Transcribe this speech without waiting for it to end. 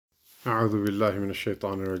أعوذ بالله من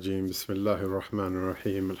الشيطان الرجيم بسم الله الرحمن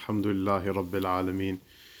الرحيم الحمد لله رب العالمين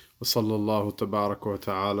وصلى الله تبارك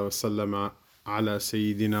وتعالى وسلم على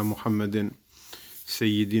سيدنا محمد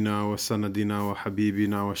سيدنا وسندنا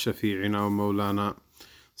وحبيبنا وشفيعنا ومولانا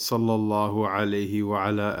صلى الله عليه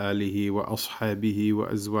وعلى آله وأصحابه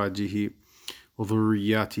وأزواجه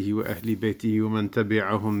وذرياته وأهل بيته ومن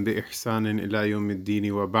تبعهم بإحسان إلى يوم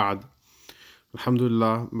الدين وبعد.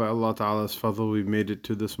 Alhamdulillah, by Allah Ta'ala's fadl, we made it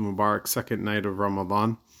to this Mubarak second night of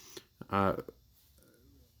Ramadan.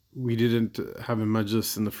 We didn't have a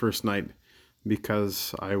majlis in the first night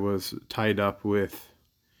because I was tied up with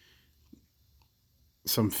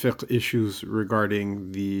some fiqh issues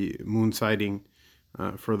regarding the moon sighting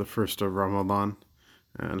for the first of Ramadan.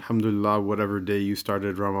 Alhamdulillah, whatever day you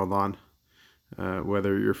started Ramadan,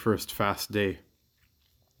 whether your first fast day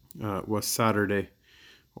was Saturday,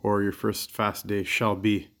 or your first fast day shall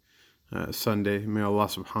be Sunday, may Allah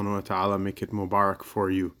subhanahu wa ta'ala make it Mubarak for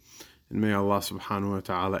you, and may Allah subhanahu wa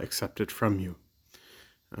ta'ala accept it from you.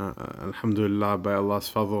 Alhamdulillah, by Allah's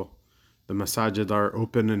fadl, the masajid are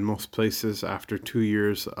open in most places after 2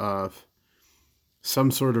 years of some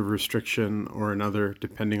sort of restriction or another,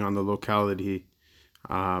 depending on the locality.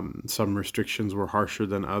 Some restrictions were harsher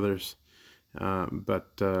than others,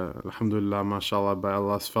 but alhamdulillah, mashallah, by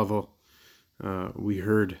Allah's fadl, we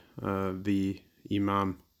heard the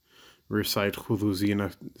Imam recite خُذُوا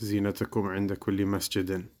زِينَتَكُمْ عِنْدَ كُلِّ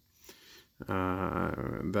مَسْجِدٍ,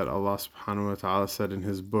 that Allah subhanahu wa ta'ala said in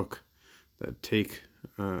his book that take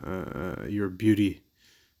your beauty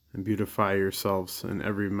and beautify yourselves in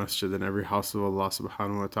every masjid, in every house of Allah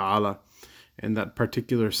subhanahu wa ta'ala. And that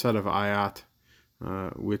particular set of ayat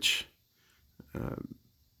which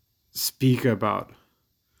speak about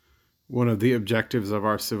one of the objectives of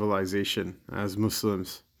our civilization as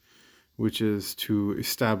Muslims, which is to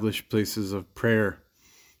establish places of prayer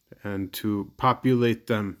and to populate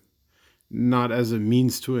them, not as a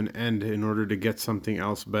means to an end in order to get something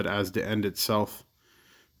else, but as the end itself,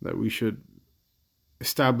 that we should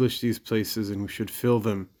establish these places and we should fill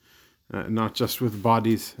them, not just with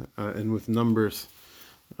bodies and with numbers,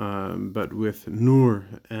 but with nur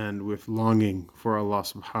and with longing for Allah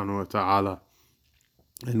subhanahu wa ta'ala,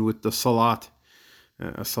 and with the salat,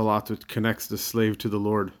 a salat which connects the slave to the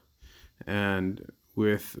Lord, and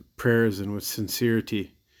with prayers and with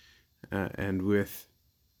sincerity and with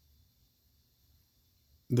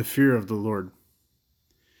the fear of the Lord.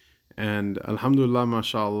 And alhamdulillah,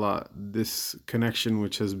 mashallah, this connection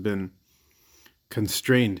which has been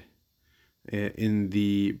constrained in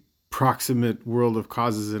the proximate world of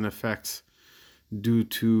causes and effects due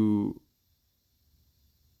to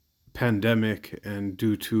pandemic and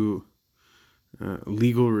due to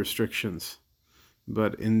legal restrictions,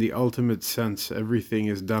 but in the ultimate sense, everything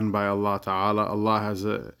is done by Allah Ta'ala. Allah has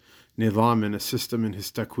a nizam and a system in His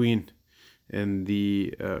taqween, and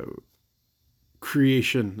the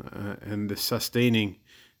creation and the sustaining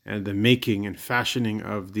and the making and fashioning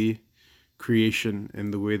of the creation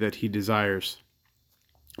in the way that He desires.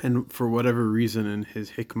 And for whatever reason in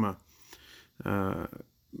His hikmah,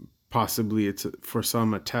 possibly it's for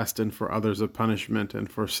some a test, and for others a punishment, and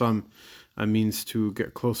for some a means to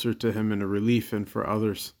get closer to Him and a relief, and for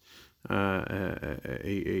others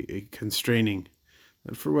a constraining.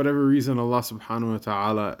 And for whatever reason, Allah subhanahu wa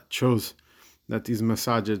ta'ala chose that these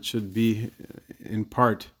masajid should be in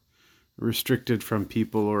part restricted from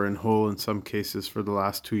people, or in whole in some cases, for the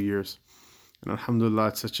last 2 years. And alhamdulillah,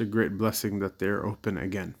 it's such a great blessing that they're open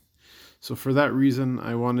again. So for that reason,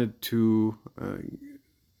 I wanted to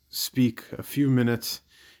speak a few minutes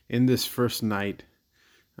in this first night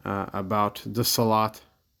about the salat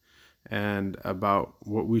and about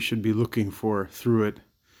what we should be looking for through it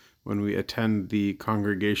when we attend the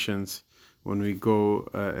congregations, when we go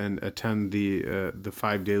and attend the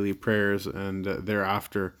 5 daily prayers, and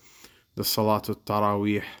thereafter the Salatul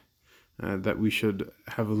Taraweeh, that we should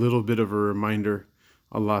have a little bit of a reminder.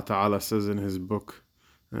 Allah Ta'ala says in His book,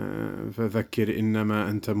 فَذَكِّرْ إِنَّمَا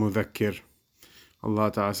أَنْتَ مُذَكِّرْ.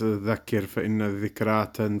 Allah Ta'ala says, ذَكِّرْ فَإِنَّ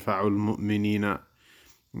الذِّكْرَى تَنْفَعُ الْمُؤْمِنِينَ.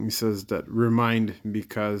 He says that remind,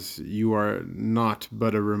 because you are not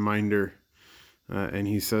but a reminder. And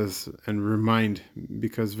He says, and remind,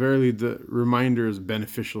 because verily the reminder is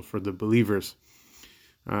beneficial for the believers.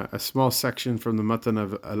 A small section from the Matan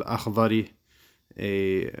of Al-Akhdarī,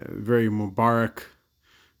 a very Mubarak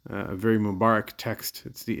text.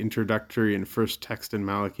 It's the introductory and first text in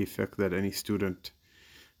Maliki fiqh that any student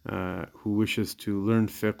who wishes to learn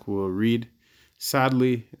fiqh will read.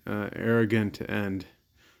 Sadly, arrogant and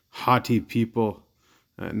haughty people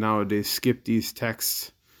nowadays skip these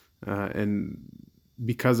texts and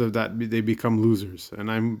because of that, they become losers. And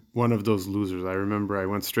I'm one of those losers. I remember I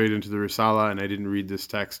went straight into the Risala and I didn't read this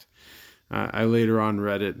text. I later on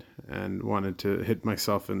read it and wanted to hit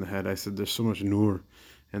myself in the head. I said, there's so much nur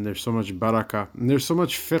and there's so much barakah and there's so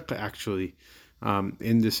much fiqh actually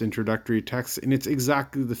in this introductory text. And it's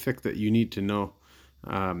exactly the fiqh that you need to know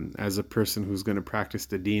as a person who's going to practice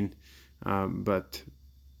the deen. But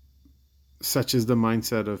such is the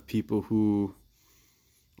mindset of people who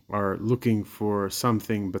are looking for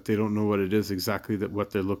something, but they don't know what it is exactly that what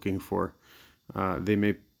they're looking for. They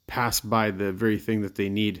may pass by the very thing that they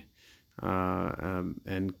need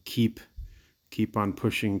and keep on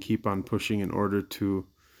pushing in order to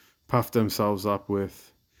puff themselves up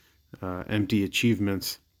with empty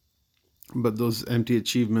achievements. But those empty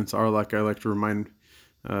achievements are, like I like to remind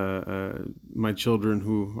my children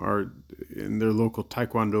who are in their local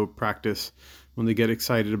taekwondo practice, when they get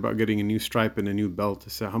excited about getting a new stripe and a new belt, they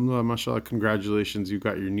say, alhamdulillah, mashallah, congratulations, you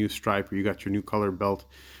got your new stripe or you got your new color belt.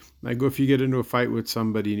 I go, if you get into a fight with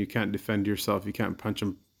somebody and you can't defend yourself, you can't punch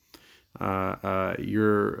them,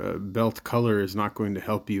 your belt color is not going to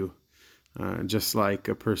help you. Just like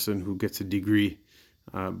a person who gets a degree,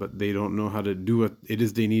 but they don't know how to do what it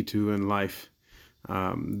is they need to in life.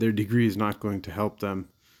 Their degree is not going to help them.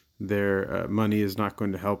 Their money is not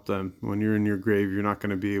going to help them. When you're in your grave, you're not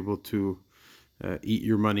going to be able to eat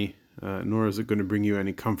your money, nor is it going to bring you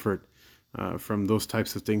any comfort from those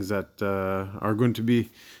types of things that are going to be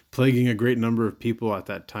plaguing a great number of people at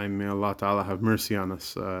that time. May Allah Ta'ala have mercy on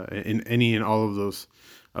us in any and all of those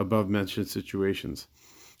above mentioned situations.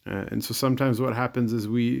 And so sometimes what happens is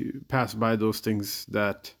we pass by those things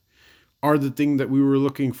that are the thing that we were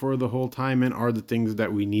looking for the whole time and are the things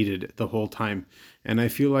that we needed the whole time. And I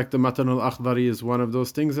feel like the Matan al-Akhdari is one of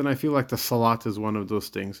those things, and I feel like the Salat is one of those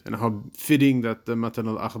things, and how fitting that the Matan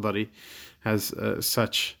al-Akhdari has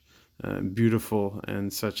such beautiful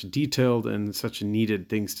and such detailed and such needed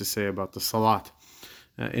things to say about the Salat.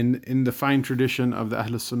 In the fine tradition of the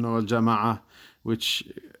Ahl Sunnah wal Jama'ah, which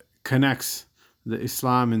connects the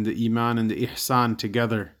Islam and the Iman and the Ihsan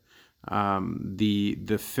together, the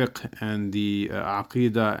fiqh and the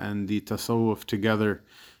aqidah and the tasawwuf together,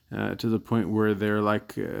 to the point where they're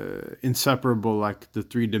like inseparable, like the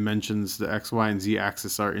three dimensions, the X, Y, and Z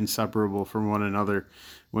axis are inseparable from one another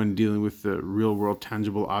when dealing with the real world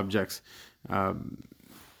tangible objects.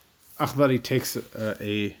 Akhdari takes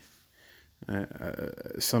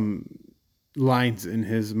some lines in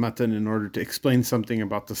his matan in order to explain something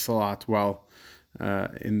about the salat, while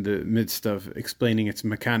in the midst of explaining its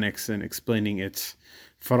mechanics and explaining its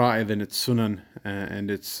fara'id and its sunan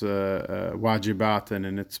and its wajibat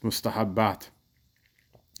and its mustahabbat.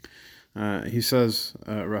 He says,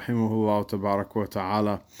 rahimahullah tabarak wa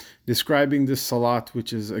ta'ala, describing this salat,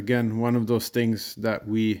 which is again one of those things that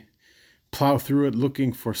we plow through it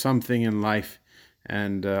looking for something in life,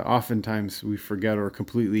 and oftentimes we forget or are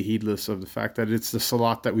completely heedless of the fact that it's the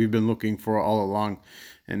salat that we've been looking for all along.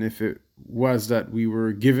 And if it was that we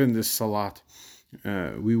were given this salat,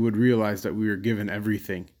 we would realize that we were given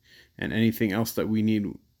everything, and anything else that we need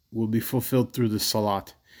will be fulfilled through the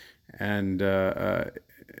salat. And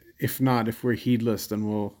if not, if we're heedless, then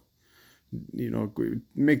we'll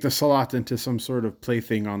make the salat into some sort of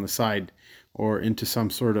plaything on the side, or into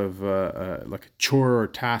some sort of like a chore or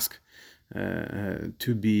task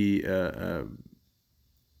to be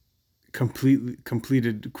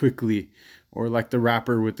completed quickly, or like the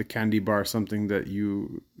wrapper with the candy bar, something that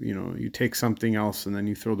you take something else and then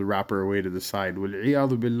you throw the wrapper away to the side.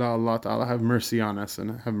 Wal-'iyadhu billah, Allah Ta'ala have mercy on us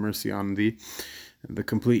and have mercy on the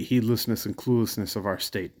complete heedlessness and cluelessness of our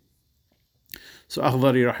state. So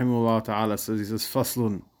Akhdari rahimahullah ta'ala says, he says,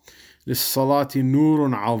 فَصْلٌ لِلصَّلَاةِ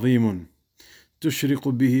نُورٌ عَظِيمٌ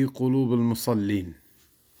تُشْرِقُ بِهِ قُلُوبَ الْمُصَلِّينَ.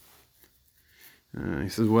 He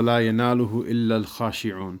says, وَلَا يَنَالُهُ إِلَّا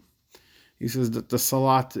الْخَاشِعُونَ. He says that the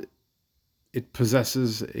salat, it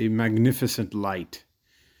possesses a magnificent light,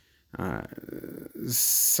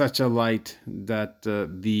 such a light that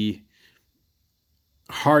the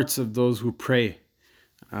hearts of those who pray,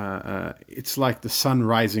 it's like the sun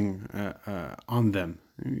rising on them.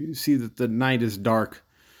 You see that the night is dark,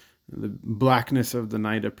 the blackness of the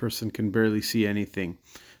night, a person can barely see anything.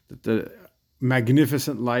 That the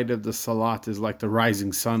magnificent light of the salat is like the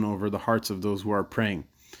rising sun over the hearts of those who are praying.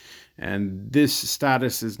 And this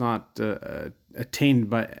status is not attained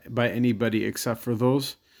by anybody except for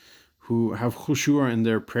those who have khushu' in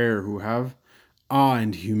their prayer, who have awe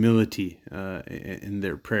and humility in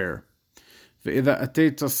their prayer. فإذا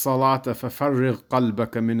أتيت الصلاة ففرغ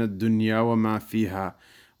قلبك من الدنيا وما فيها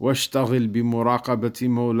واشتغل بمراقبة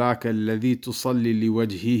مولاك الذي تصلي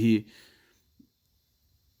لوجهه.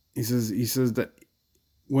 He says that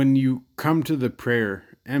when you come to the prayer,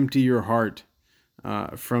 empty your heart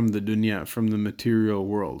from the dunya, from the material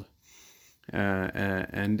world.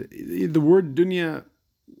 And the word dunya,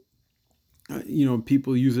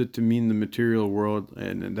 people use it to mean the material world,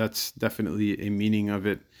 and that's definitely a meaning of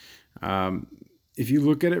it. If you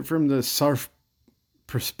look at it from the sarf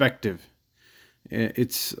perspective,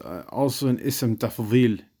 it's also an ism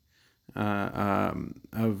tafdhil of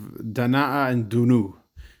dana'a and dunu.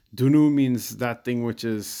 Dunu means that thing which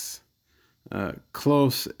is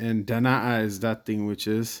close, and dana'a is that thing which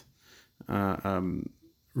is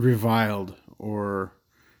reviled or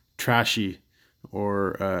trashy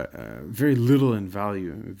or very little in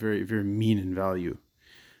value, very, very mean in value.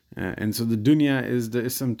 And so the dunya is the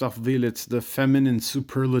ism tafdhil, it's the feminine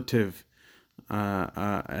superlative.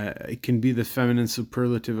 It can be the feminine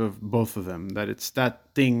superlative of both of them, that it's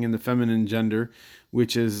that thing in the feminine gender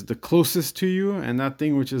which is the closest to you, and that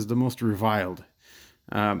thing which is the most reviled.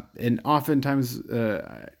 And oftentimes,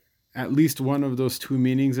 at least one of those two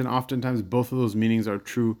meanings, and oftentimes both of those meanings are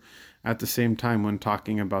true at the same time when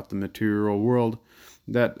talking about the material world,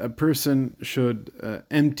 that a person should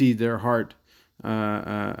empty their heart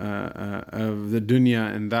of the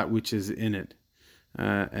dunya and that which is in it.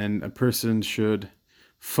 And a person should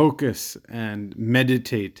focus and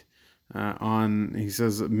meditate he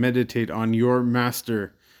says, meditate on your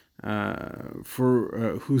master,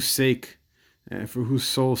 for whose sake, for whose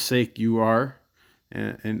soul's sake you are,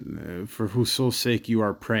 and for whose soul's sake you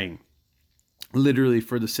are praying. Literally,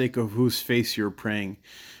 for the sake of whose face you're praying,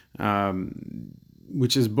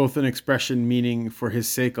 which is both an expression meaning for his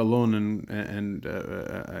sake alone and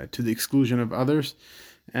to the exclusion of others.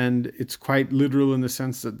 And it's quite literal in the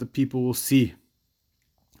sense that the people will see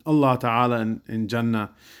Allah Ta'ala in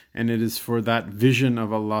Jannah, and it is for that vision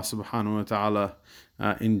of Allah Subhanahu wa Ta'ala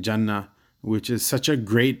in Jannah, which is such a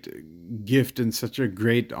great gift and such a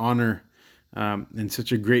great honor and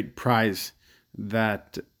such a great prize,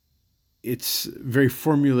 that its very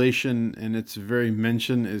formulation and its very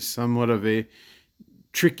mention is somewhat of a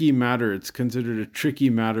tricky matter. It's considered a tricky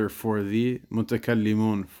matter for the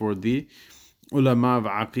mutakallimun, for the ulama of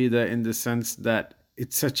aqidah, in the sense that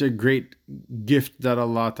it's such a great gift that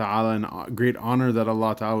Allah Ta'ala, and great honor that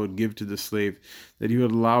Allah Ta'ala would give to the slave, that He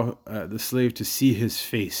would allow the slave to see His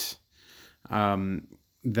face.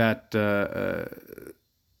 That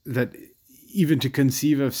even to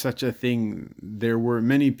conceive of such a thing, there were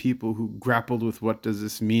many people who grappled with what does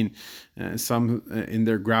this mean. Some in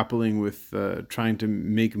their grappling with trying to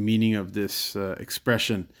make meaning of this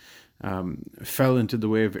expression fell into the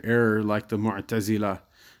way of error, like the Mu'tazila.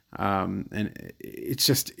 And it's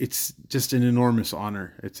just an enormous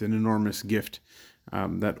honor. It's an enormous gift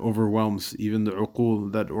that overwhelms even the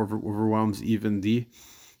uqul, that overwhelms even the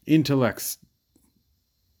intellects,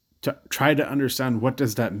 to try to understand what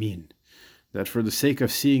does that mean. That for the sake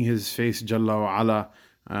of seeing His face, Jalla wa Ala,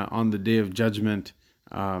 on the Day of Judgment,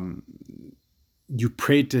 you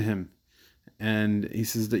pray to Him. And He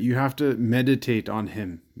says that you have to meditate on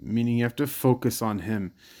Him, meaning you have to focus on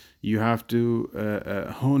Him. You have to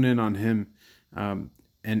hone in on Him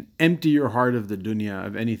and empty your heart of the dunya,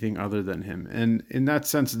 of anything other than Him. And in that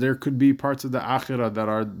sense, there could be parts of the akhirah that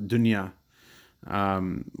are dunya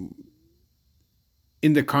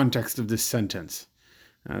in the context of this sentence.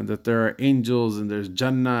 That there are angels and there's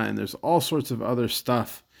Jannah and there's all sorts of other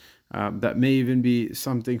stuff that may even be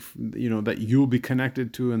something that you'll be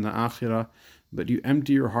connected to in the akhirah, but you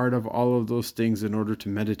empty your heart of all of those things in order to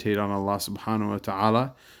meditate on Allah Subhanahu wa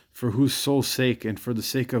Ta'ala, for whose soul's sake and for the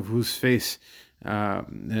sake of whose face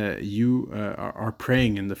you are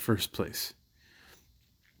praying in the first place.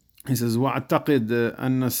 He says, وَأَعْتَقِدْ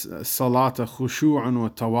أَنَّ الصَّلَاةَ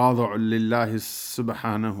خُشُوعٌ وَتَوَاضُعٌ لِلَّهِ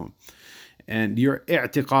سُبْحَانَهُ. And your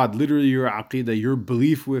i'tiqad, literally your aqidah, your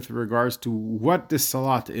belief with regards to what this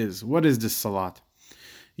salat is. What is this salat?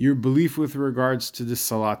 Your belief with regards to this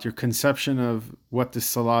salat, your conception of what this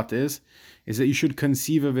salat is that you should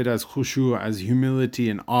conceive of it as khushu', as humility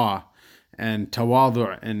and awe, and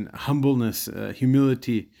tawadu' and humbleness,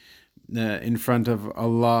 humility in front of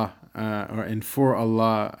Allah, and for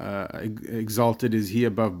Allah, exalted is He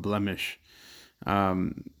above blemish.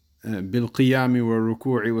 بالقيام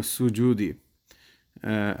والركوع والسجود,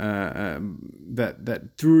 that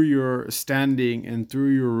through your standing and through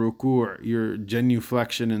your ruku', your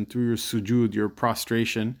genuflection, and through your sujud, your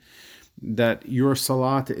prostration, that your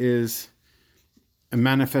salat is a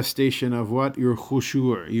manifestation of what? Your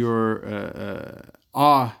khushu', your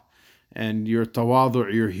awe, and your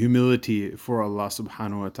tawadu', your humility for Allah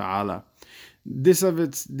Subhanahu wa Ta'ala. This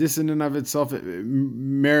in and of itself, it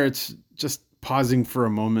merits just pausing for a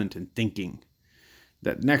moment and thinking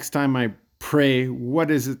that next time I pray, what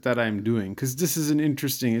is it that I'm doing? Because this is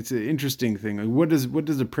it's an interesting thing. Like, what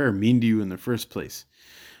does a prayer mean to you in the first place?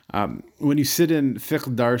 When you sit in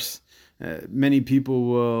fiqh dars, many people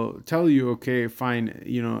will tell you, okay, fine,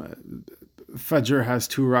 Fajr has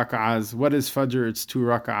 2 rak'ahs. What is Fajr? It's 2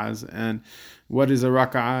 rak'ahs. And what is a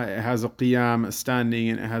rak'ah? It has a qiyam, a standing,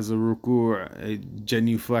 and it has a ruku', a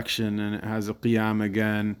genuflection, and it has a qiyam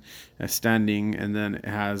again, a standing, and then it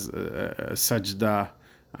has a sajda,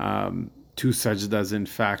 2 sajdas, in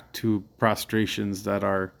fact, 2 prostrations that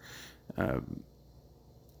are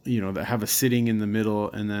that have a sitting in the middle,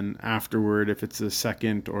 and then afterward, if it's the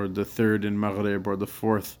second or the third in Maghrib or the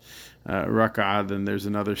fourth rak'ah, then there's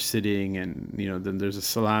another sitting, and then there's a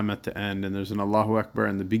salam at the end, and there's an Allahu Akbar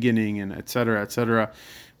in the beginning, and etc., etc.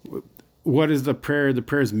 What is the prayer? The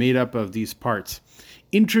prayer is made up of these parts.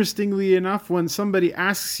 Interestingly enough, when somebody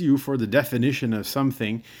asks you for the definition of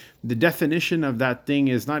something, the definition of that thing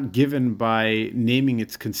is not given by naming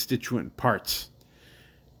its constituent parts.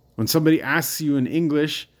 When somebody asks you in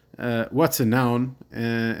English, what's a noun,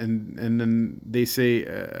 and then they say,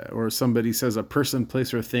 or somebody says a person,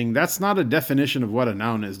 place, or thing, that's not a definition of what a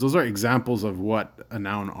noun is. Those are examples of what a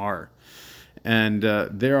noun are. And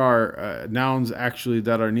there are nouns actually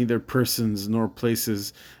that are neither persons nor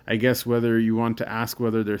places. I guess whether you want to ask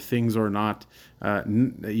whether they're things or not,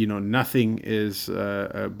 nothing is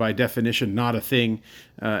by definition not a thing,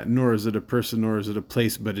 nor is it a person, nor is it a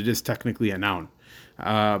place, but it is technically a noun.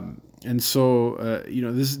 And so,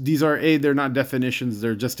 these are they're not definitions,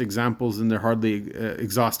 they're just examples, and they're hardly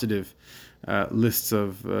exhaustive lists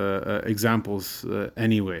of examples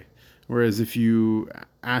anyway. Whereas if you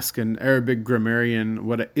ask an Arabic grammarian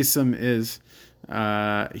what an ism is,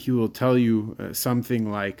 he will tell you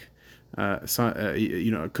something like,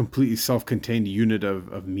 a completely self-contained unit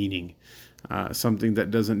of meaning, something that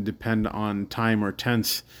doesn't depend on time or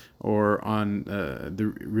tense or on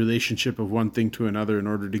the relationship of one thing to another in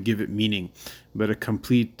order to give it meaning, but a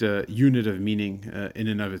complete unit of meaning in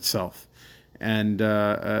and of itself. And,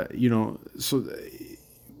 so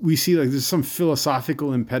we see like there's some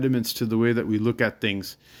philosophical impediments to the way that we look at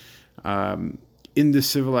things in this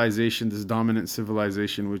civilization, this dominant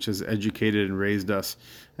civilization, which has educated and raised us.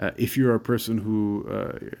 If you're a person who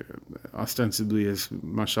ostensibly has,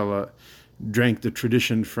 mashallah, drank the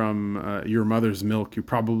tradition from your mother's milk, you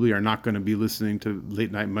probably are not going to be listening to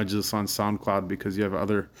late night majlis on SoundCloud because you have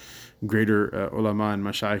other greater ulama and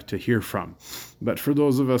mashayikh to hear from. But for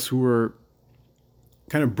those of us who were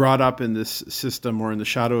kind of brought up in this system or in the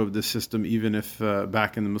shadow of this system, even if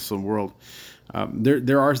back in the Muslim world,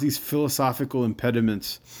 there are these philosophical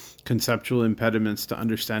impediments, conceptual impediments to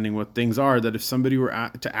understanding what things are, that if somebody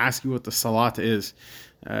were to ask you what the salat is,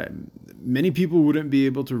 many people wouldn't be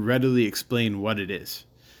able to readily explain what it is.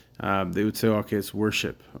 They would say, okay, it's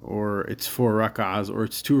worship, or it's 4 rak'ahs, or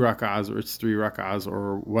it's 2 rak'ahs, or it's 3 rak'ahs,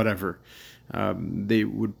 or whatever. They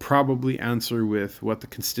would probably answer with what the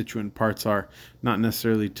constituent parts are, not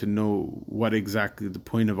necessarily to know what exactly the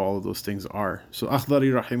point of all of those things are. So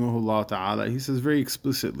Akhdari rahimahullah ta'ala, he says very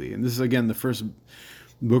explicitly, and this is again the first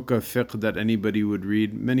book of fiqh that anybody would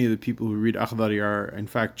read. Many of the people who read Akhdari are in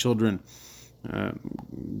fact children.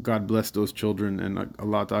 God bless those children, and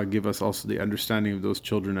Allah Ta'ala give us also the understanding of those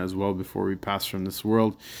children as well before we pass from this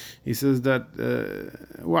world. He says that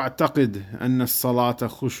وَاعْتَقِدْ أَنَّ الصَّلَاةَ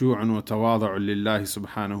خُشُوعٌ وَتَوَاضُعٌ لِلَّهِ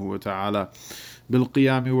سُبْحَانَهُ وَتَعَالَى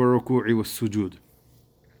بِالْقِيَامِ وَالرُّكُوعِ وَالسُّجُودِ.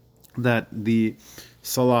 That the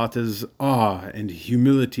salat is awe and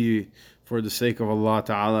humility for the sake of Allah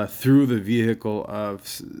Ta'ala through the vehicle of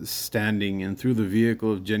standing and through the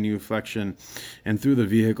vehicle of genuflection and through the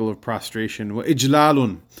vehicle of prostration.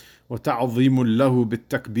 وَإِجْلَالٌ وَتَعْظِيمٌ لَهُ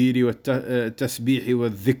بِالتَّكْبِيرِ وَالتَّسْبِيحِ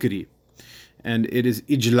وَالذِّكْرِ. And it is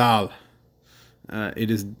ijlal. It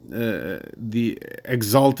is the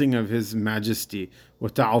exalting of His majesty,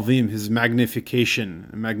 وَتَعْظِيم, His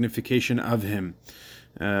magnification of Him.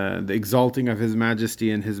 The exalting of His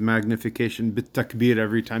majesty and His magnification, bit takbir,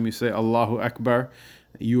 every time you say Allahu Akbar,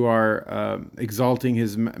 you are exalting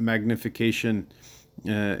His magnification,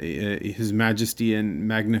 His majesty, and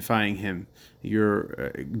magnifying Him.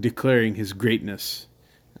 You're declaring His greatness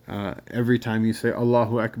every time you say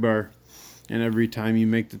Allahu Akbar, and every time you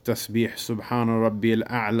make the tasbih, Subhana Rabbi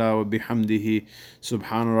al-A'la wa bihamdihi,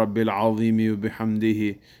 Subhana Rabbi al-Azimi wa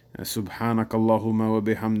bihamdihi, Subhanak Allahumma wa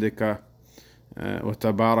bihamdika,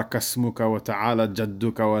 وَتَبَارَكَ اسْمُكَ وَتَعَالَى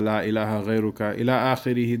جَدُّكَ وَلَا إِلَهَ غَيْرُكَ إِلَى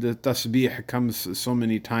آخِرِهِ. The tasbih comes so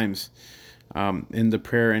many times in the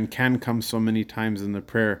prayer, and can come so many times in the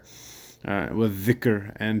prayer with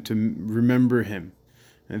dhikr, and to remember Him,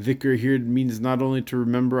 Dhikr here means not only to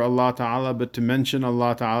remember Allah Ta'ala, but to mention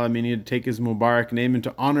Allah Ta'ala, meaning to take His Mubarak name and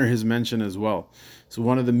to honor His mention as well. So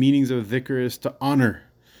one of the meanings of dhikr is to honor.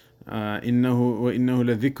 إِنَّهُ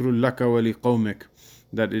وَإِنَّهُ لَذِكْرٌ لَكَ وَلِقَوْمِكَ.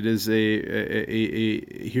 That it is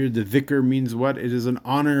here the dhikr means what? It is an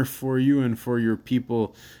honor for you and for your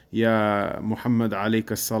people, Ya Muhammad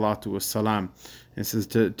alayka salatu wassalam. It says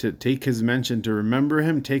to take His mention, to remember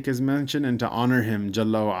Him, take His mention, and to honor Him,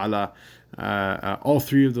 Jalla wa ala. All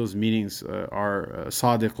three of those meanings are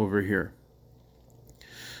sadiq over here.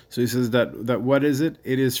 So he says that what is it?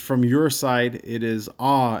 It is from your side, it is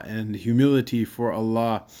awe and humility for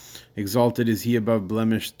Allah. Exalted is He above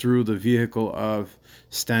blemish through the vehicle of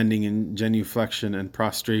standing in genuflection and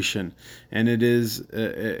prostration. And it is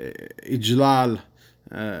ijlal,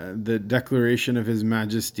 the declaration of His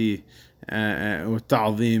majesty,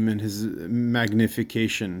 ta'zeem, and His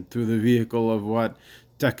magnification through the vehicle of what?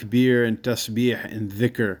 Takbir and tasbih and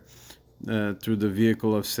dhikr. Through the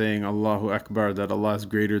vehicle of saying Allahu Akbar, that Allah is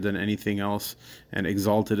greater than anything else, and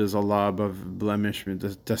exalted is Allah above blemish, the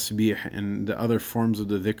tasbih and the other forms of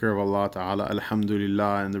the dhikr of Allah Ta'ala,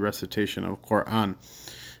 Alhamdulillah, and the recitation of Quran,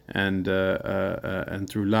 and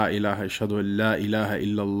through La ilaha, ashhadu an la ilaha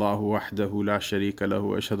illallah wahdahu la sharika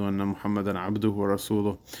lahu, ashhadu anna Muhammadan abduhu wa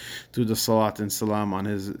rasuluh, through the salat and salam on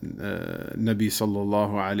His Nabi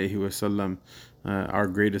sallallahu alayhi wasallam, our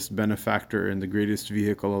greatest benefactor and the greatest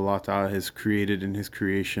vehicle Allah Ta'ala has created in His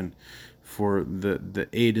creation for the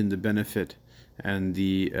aid and the benefit and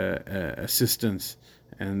the assistance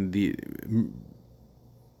and the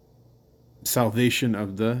salvation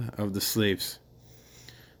of the slaves.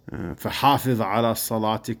 فَحَافِظْ عَلَى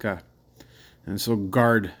صَلَاتِكَ. And so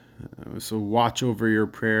guard, so watch over your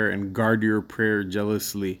prayer and guard your prayer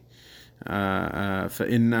jealously.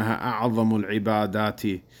 فَإِنَّهَا أَعْظَمُ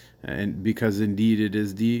الْعِبَادَاتِ. And because indeed it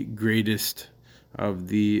is the greatest of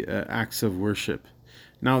the acts of worship.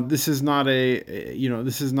 Now, this is not an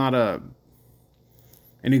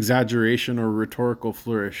exaggeration or rhetorical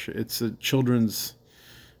flourish. It's a children's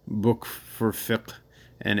book for fiqh,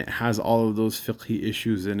 and it has all of those fiqhi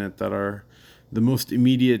issues in it that are the most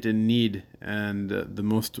immediate in need and the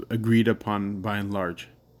most agreed upon by and large.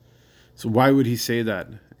 So why would he say that?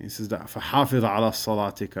 He says that فَحَافِظْ عَلَى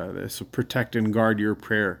صَلَاتِكَ. So protect and guard your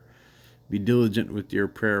prayer. Be diligent with your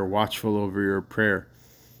prayer, watchful over your prayer.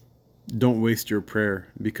 Don't waste your prayer,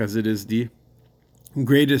 because it is the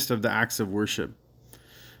greatest of the acts of worship.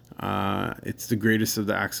 It's the greatest of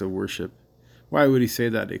the acts of worship. Why would he say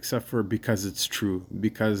that? Except for because it's true.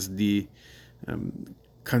 Because the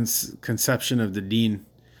conception of the deen,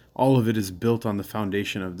 all of it is built on the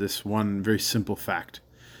foundation of this one very simple fact.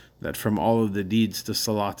 That from all of the deeds, the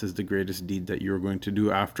salat is the greatest deed that you're going to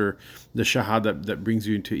do after the shahada that brings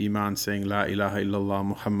you into iman, saying La ilaha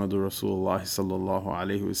illallah Muhammadur Rasulullah sallallahu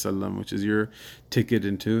alayhi wasallam, which is your ticket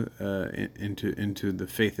into the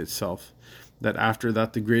faith itself. That after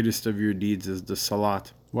that, the greatest of your deeds is the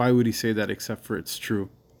salat. Why would he say that except for it's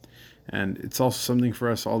true? And it's also something for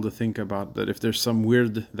us all to think about, that if there's some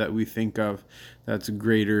wird that we think of that's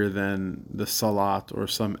greater than the salat, or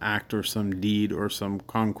some act or some deed or some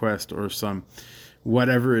conquest or some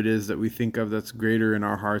whatever it is that we think of that's greater in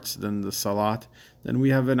our hearts than the salat, then we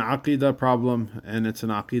have an aqidah problem, and it's an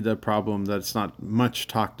aqidah problem that's not much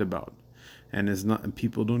talked about, and is not,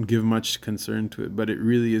 people don't give much concern to it, but it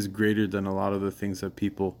really is greater than a lot of the things that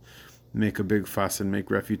people make a big fuss and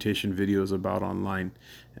make refutation videos about online.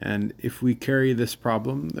 And if we carry this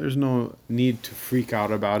problem, there's no need to freak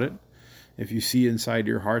out about it. If you see inside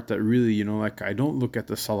your heart that really, like, I don't look at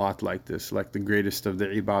the salat like this, like the greatest of the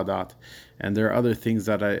ibadat, and there are other things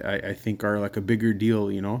that I think are like a bigger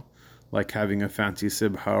deal, like having a fancy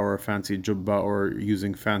sibha or a fancy jubba, or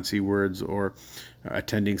using fancy words, or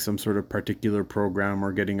attending some sort of particular program,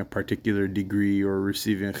 or getting a particular degree, or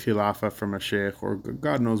receiving khilafah from a sheikh, or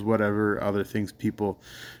God knows whatever other things people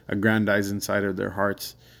aggrandize inside of their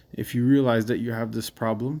hearts. If you realize that you have this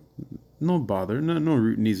problem, no bother, no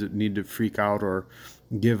need to freak out or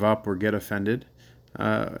give up or get offended.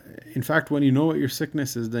 In fact, when you know what your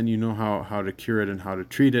sickness is, then you know how to cure it and how to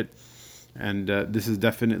treat it. And this is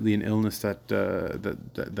definitely an illness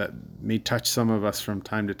that may touch some of us from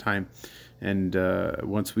time to time. And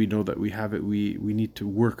once we know that we have it, we need to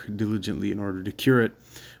work diligently in order to cure it.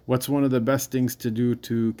 What's one of the best things to do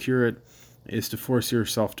to cure it is to force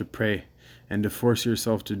yourself to pray, and to force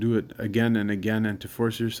yourself to do it again and again, and to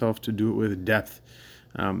force yourself to do it with depth.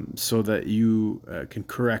 so that you can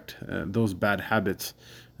correct those bad habits,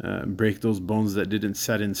 break those bones that didn't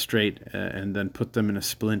set in straight, and then put them in a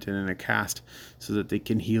splint and in a cast so that they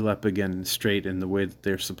can heal up again straight in the way that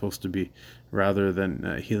they're supposed to be, rather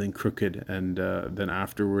than healing crooked, and then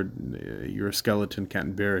afterward your skeleton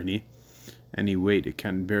can't bear any weight, it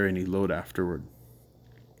can't bear any load afterward.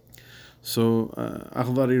 So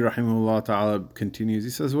Akhdari rahimahullah ta'ala continues,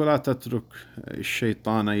 he says, وَلَا تَتْرُكْ الشَّيْطَانَ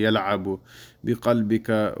يَلْعَبُ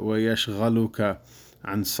بِقَلْبِكَ وَيَشْغَلُكَ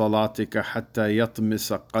عن صلاتك حتى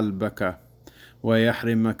يطمس قلبك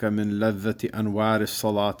ويحرمك من لذة أنوار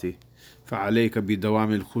الصلاة فعليك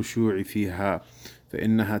بدوام الخشوع فيها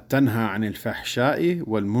فإنها تنهى عن الفحشاء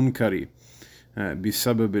والمنكر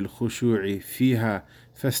بسبب الخشوع فيها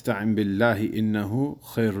فاستعن بالله إنه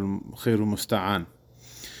خير مستعان.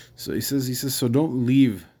 So he says, so don't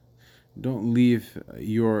leave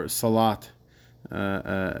your salat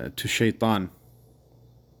to shaitan.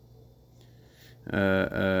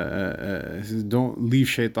 Don't leave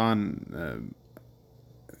shaitan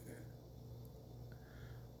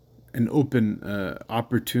an open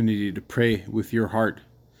opportunity to pray with your heart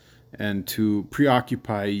and to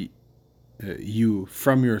preoccupy you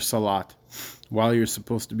from your salat. While you're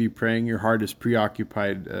supposed to be praying, your heart is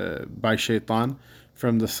preoccupied by shaitan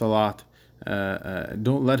from the salat.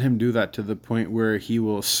 Don't let him do that to the point where he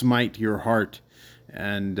will smite your heart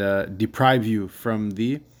and deprive you from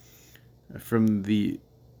the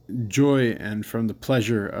joy and from the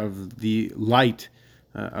pleasure of the light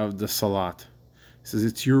of the salat. He says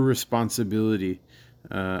it's your responsibility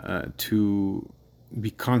to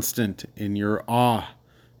be constant in your awe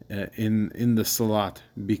in the salat,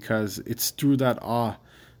 because it's through that awe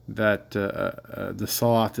that the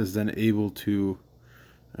salat is then able to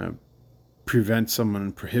prevent someone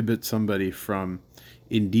and prohibit somebody from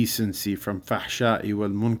indecency, from fahsha'i wal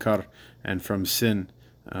munkar, and from sin.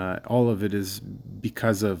 All of it is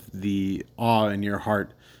because of the awe in your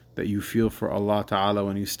heart that you feel for Allah Ta'ala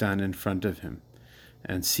when you stand in front of Him.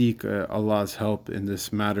 And seek Allah's help in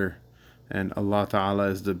this matter. And Allah Ta'ala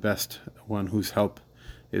is the best one whose help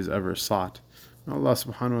is ever sought. Allah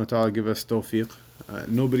Subhanahu wa Ta'ala give us tawfiq.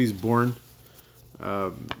 Nobody's born.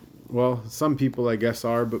 Well, some people I guess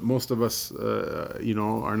are, but most of us,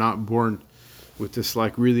 are not born with this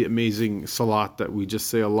like really amazing salat that we just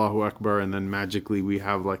say Allahu Akbar and then magically we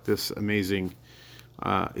have like this amazing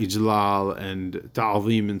ijlal and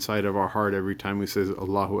ta'zeem inside of our heart every time we say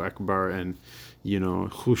Allahu Akbar, and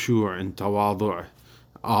khushu' and tawadu',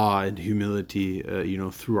 awe and humility,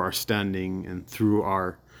 through our standing and through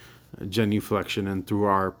our genuflection and through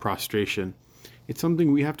our prostration. It's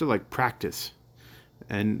something we have to like practice.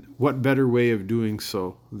 And what better way of doing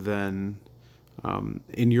so than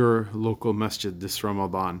in your local masjid this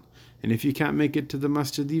Ramadan? And if you can't make it to the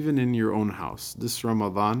masjid, even in your own house this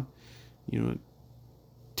Ramadan,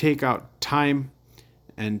 take out time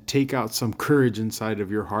and take out some courage inside of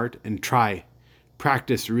your heart and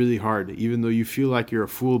practice really hard, even though you feel like you're a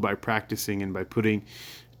fool by practicing and by putting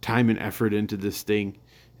time and effort into this thing,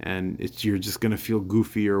 and you're just gonna feel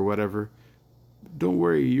goofy or whatever. Don't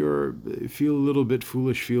worry, feel a little bit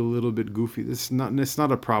foolish, feel a little bit goofy. It's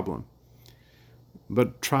not a problem.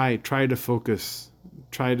 But try to focus,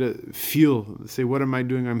 try to feel, say, what am I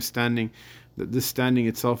doing? I'm standing. That this standing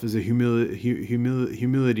itself is a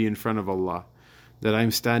humility in front of Allah. That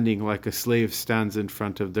I'm standing like a slave stands in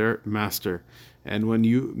front of their master. And when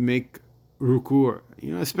you make ruku',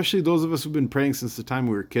 especially those of us who've been praying since the time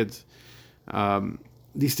we were kids,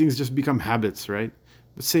 these things just become habits, right?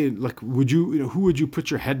 But say, like, who would you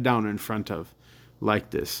put your head down in front of like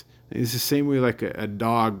this? It's the same way like a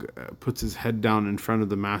dog puts his head down in front of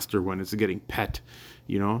the master when it's getting pet.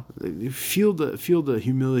 Feel the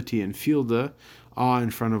humility and feel the awe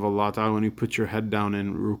in front of Allah Ta'ala when you put your head down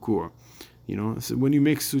in ruku'. So when you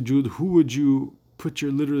make sujood, who would you put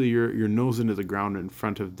your nose into the ground in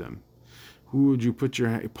front of them? Who would you put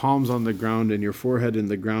your palms on the ground and your forehead in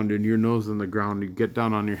the ground and your nose on the ground? You get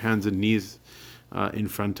down on your hands and knees in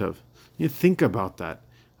front of. Think about that.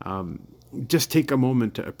 Just take a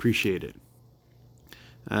moment to appreciate it.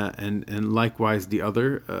 And likewise the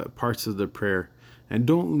other parts of the prayer. And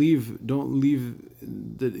don't leave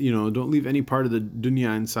any part of the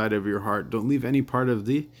dunya inside of your heart. Don't leave any part of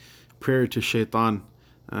the prayer to shaitan,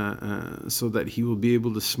 so that he will be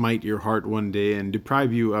able to smite your heart one day and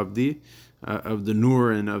deprive you of the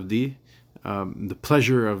nur and of the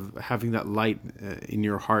pleasure of having that light in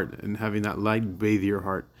your heart and having that light bathe your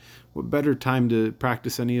heart. What better time to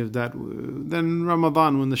practice any of that than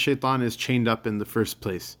Ramadan, when the shaitan is chained up in the first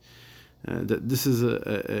place? that this is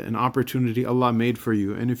an opportunity Allah made for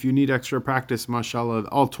you. And if you need extra practice, mashallah,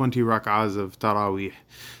 all 20 rak'ahs of Taraweeh,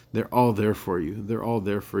 they're all there for you. They're all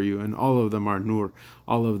there for you. And all of them are nur.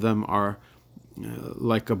 All of them are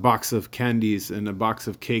like a box of candies and a box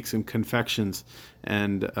of cakes and confections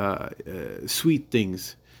and sweet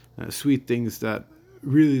things that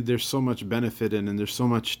really there's so much benefit in, and there's so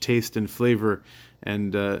much taste and flavor,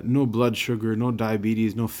 and no blood sugar, no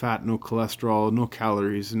diabetes, no fat, no cholesterol, no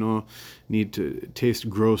calories, no need to taste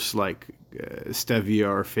gross like stevia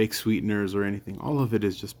or fake sweeteners or anything. All of it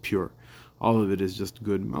is just pure. All of it is just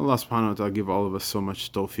good. Allah subhanahu wa ta'ala give all of us so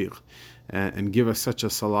much tawfiq, and give us such a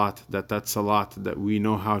salat, that salat that we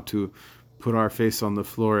know how to put our face on the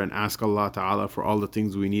floor and ask Allah ta'ala for all the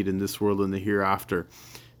things we need in this world and the hereafter.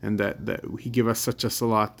 And that He give us such a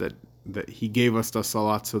salat that He gave us the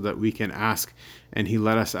salat so that we can ask, and He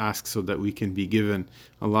let us ask so that we can be given.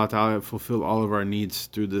 Allah Ta'ala fulfill all of our needs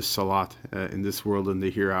through this salat in this world and the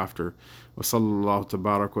hereafter. Wa sallallahu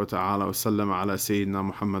tabarak wa ta'ala wa sallam ala Sayyidina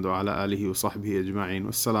Muhammad wa ala alihi wa sahbihi ajma'in.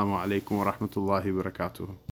 Wassalamu alaikum wa rahmatullahi wa barakatuh.